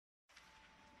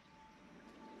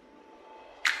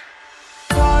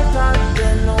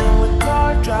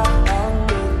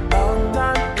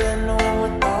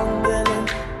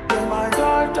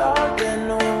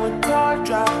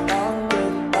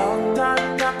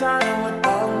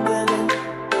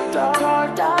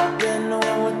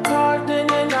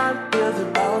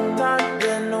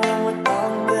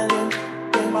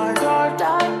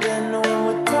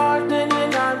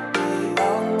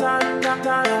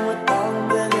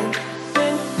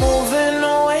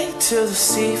to the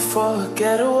sea for a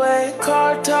getaway.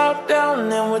 Car top down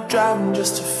and we're driving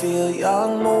just to feel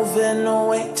young. Moving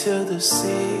away to the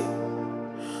sea,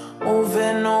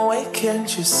 moving away, can't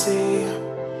you see?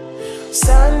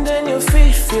 Stand in your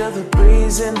feet, feel the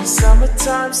breeze in the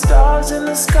summertime. Stars in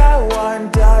the sky, wine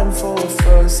dime for the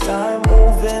first time.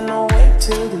 Moving away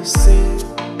to the sea,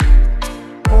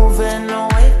 moving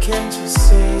away, can't you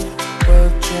see? We'll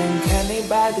drink honey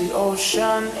by the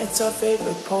ocean, it's our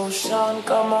favorite potion.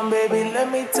 Come on baby,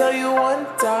 let me tell you one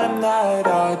time that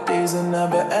our days will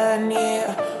never end,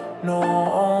 yeah. No,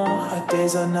 our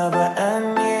days will never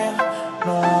end, yeah.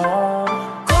 No.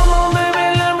 Come on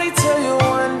baby, let me tell you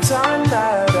one time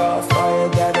that our fire,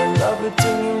 that I love it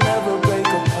till you never break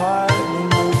apart. We're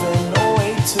moving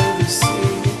away to the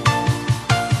sea,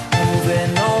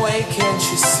 moving away, can't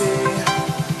you see?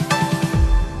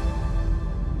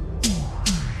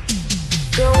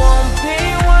 There won't be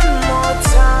one more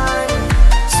time,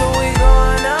 so we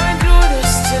gonna do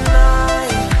this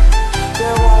tonight.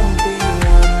 There won't be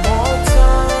one more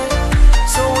time,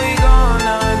 so we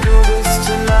gonna do this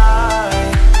tonight.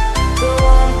 There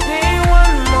won't be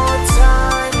one more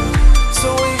time, so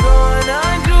we gonna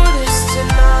do this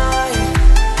tonight.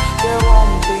 There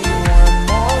won't be one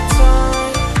more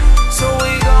time, so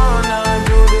we gonna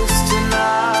do this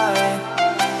tonight.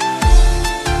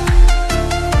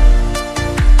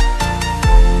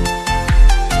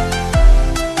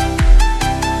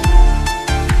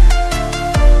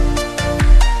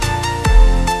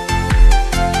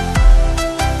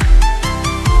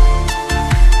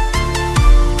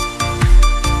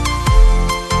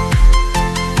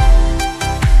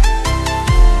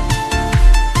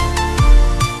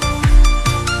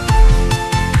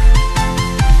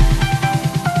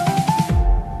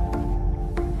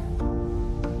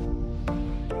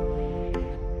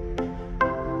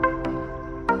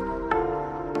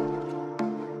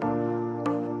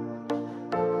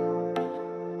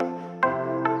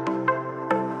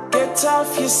 Get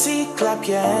off your seat, clap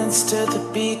your hands to the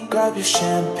beat. Grab your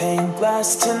champagne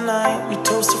glass tonight. We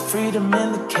toast to freedom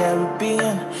in the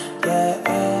Caribbean,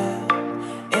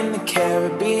 yeah. In the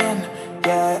Caribbean,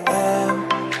 yeah.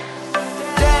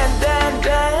 Dan, dan,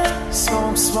 dan,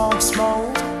 smoke, smoke,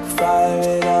 smoke. Fire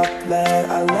it up, let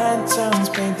our lanterns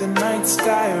paint the night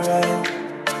sky red.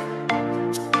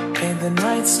 Paint the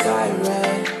night sky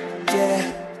red,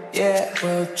 yeah. Yeah,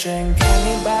 we'll drink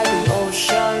honey by the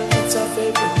ocean, it's our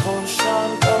favorite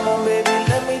potion. Come on baby,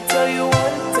 let me tell you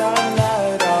one time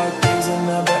that our days will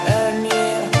never end,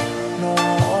 yeah. No,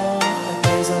 our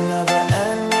days will never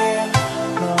end, yeah.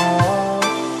 No.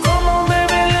 Come on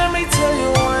baby, let me tell you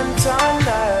one time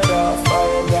that our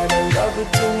fire, that I love it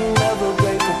till you never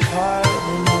break apart.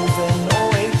 We're moving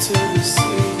away to the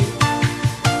sea,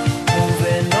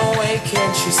 moving away,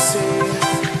 can't you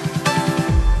see?